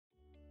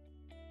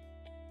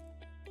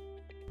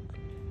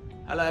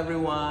Hello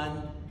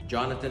everyone,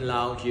 Jonathan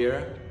Lau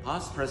here,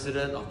 past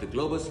president of the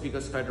Global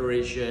Speakers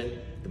Federation,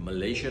 the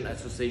Malaysian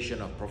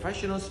Association of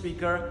Professional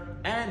Speakers,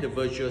 and the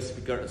Virtual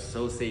Speaker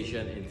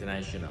Association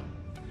International.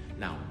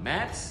 Now,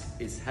 MAPS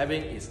is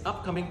having its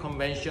upcoming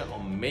convention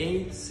on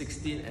May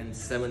 16 and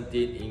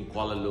 17 in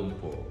Kuala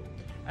Lumpur.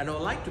 And I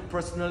would like to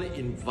personally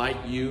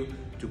invite you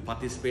to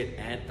participate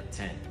and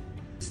attend.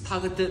 It's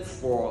targeted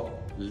for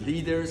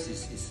leaders,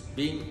 it's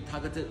being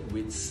targeted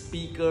with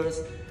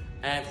speakers.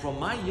 And from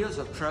my years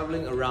of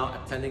traveling around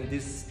attending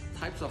these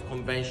types of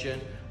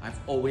convention, I've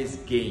always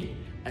gained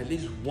at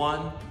least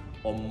one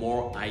or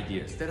more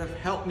ideas that have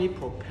helped me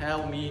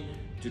propel me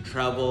to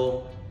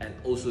travel and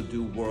also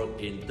do work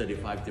in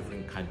 35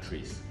 different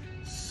countries.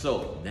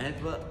 So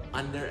never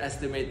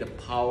underestimate the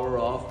power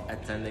of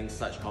attending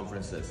such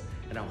conferences.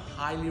 And I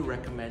highly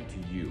recommend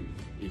to you,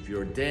 if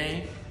you're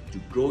there to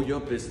grow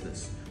your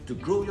business, to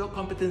grow your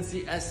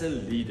competency as a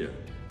leader,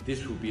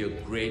 this will be a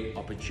great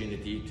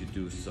opportunity to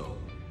do so.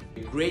 A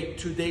great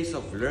 2 days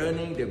of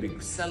learning, there'll be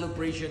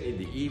celebration in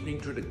the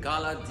evening through the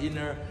gala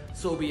dinner,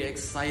 so it'll be an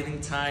exciting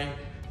time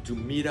to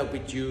meet up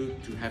with you,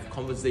 to have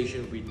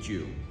conversation with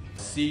you.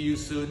 See you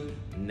soon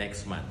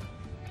next month.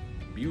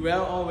 Be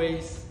well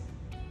always.